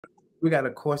We got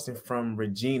a question from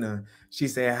Regina. She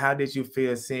said, "How did you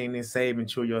feel seeing this Saban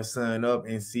chew your son up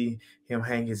and see him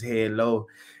hang his head low?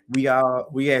 We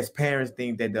as parents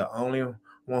think that the only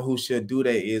one who should do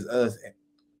that is us."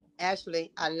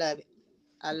 Actually, I love it.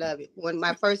 I love it. When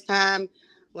my first time,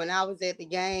 when I was at the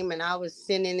game and I was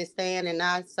sitting in the stand and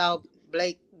I saw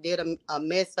Blake did a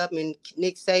mess up and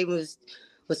Nick Saban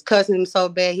was cussing him so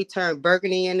bad he turned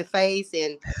burgundy in the face,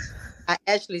 and I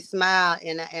actually smiled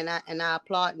and I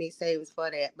applaud Nick Saban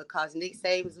for that, because Nick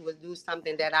Saban would do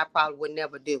something that I probably would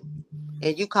never do.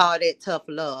 And you call that tough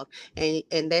love, and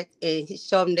he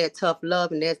showed him that tough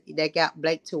love, and that got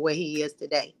Blake to where he is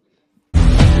today.